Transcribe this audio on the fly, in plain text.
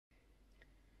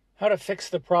How to fix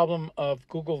the problem of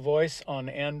Google Voice on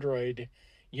Android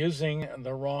using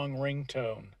the wrong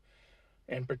ringtone.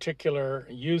 In particular,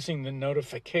 using the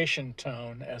notification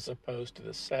tone as opposed to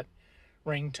the set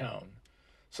ringtone.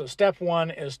 So step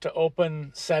one is to open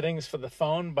settings for the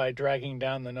phone by dragging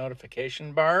down the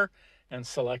notification bar and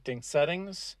selecting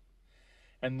settings.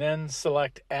 And then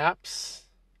select apps.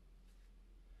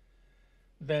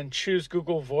 Then choose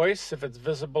Google Voice. If it's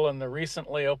visible in the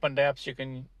recently opened apps, you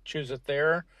can choose it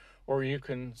there, or you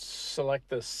can select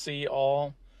the See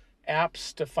All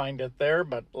apps to find it there,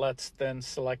 but let's then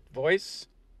select Voice.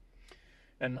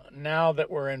 And now that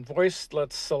we're in Voice,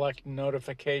 let's select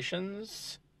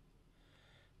Notifications.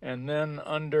 And then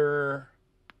under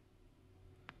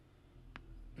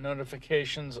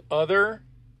Notifications Other,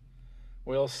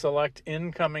 we'll select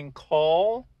Incoming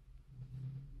Call.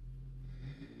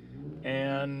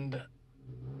 And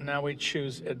now we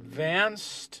choose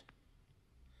Advanced.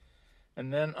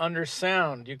 And then under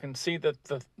Sound, you can see that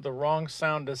the wrong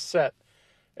sound is set.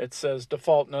 It says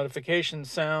Default Notification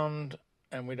Sound,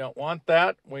 and we don't want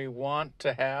that. We want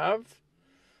to have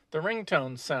the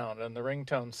ringtone sound, and the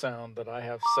ringtone sound that I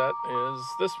have set is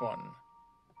this one.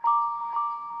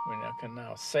 We can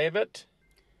now save it.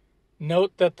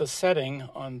 Note that the setting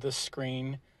on this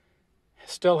screen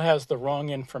still has the wrong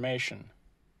information,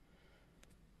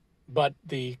 but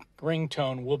the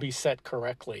ringtone will be set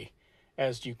correctly,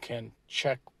 as you can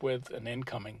check with an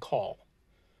incoming call.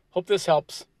 Hope this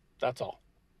helps. That's all.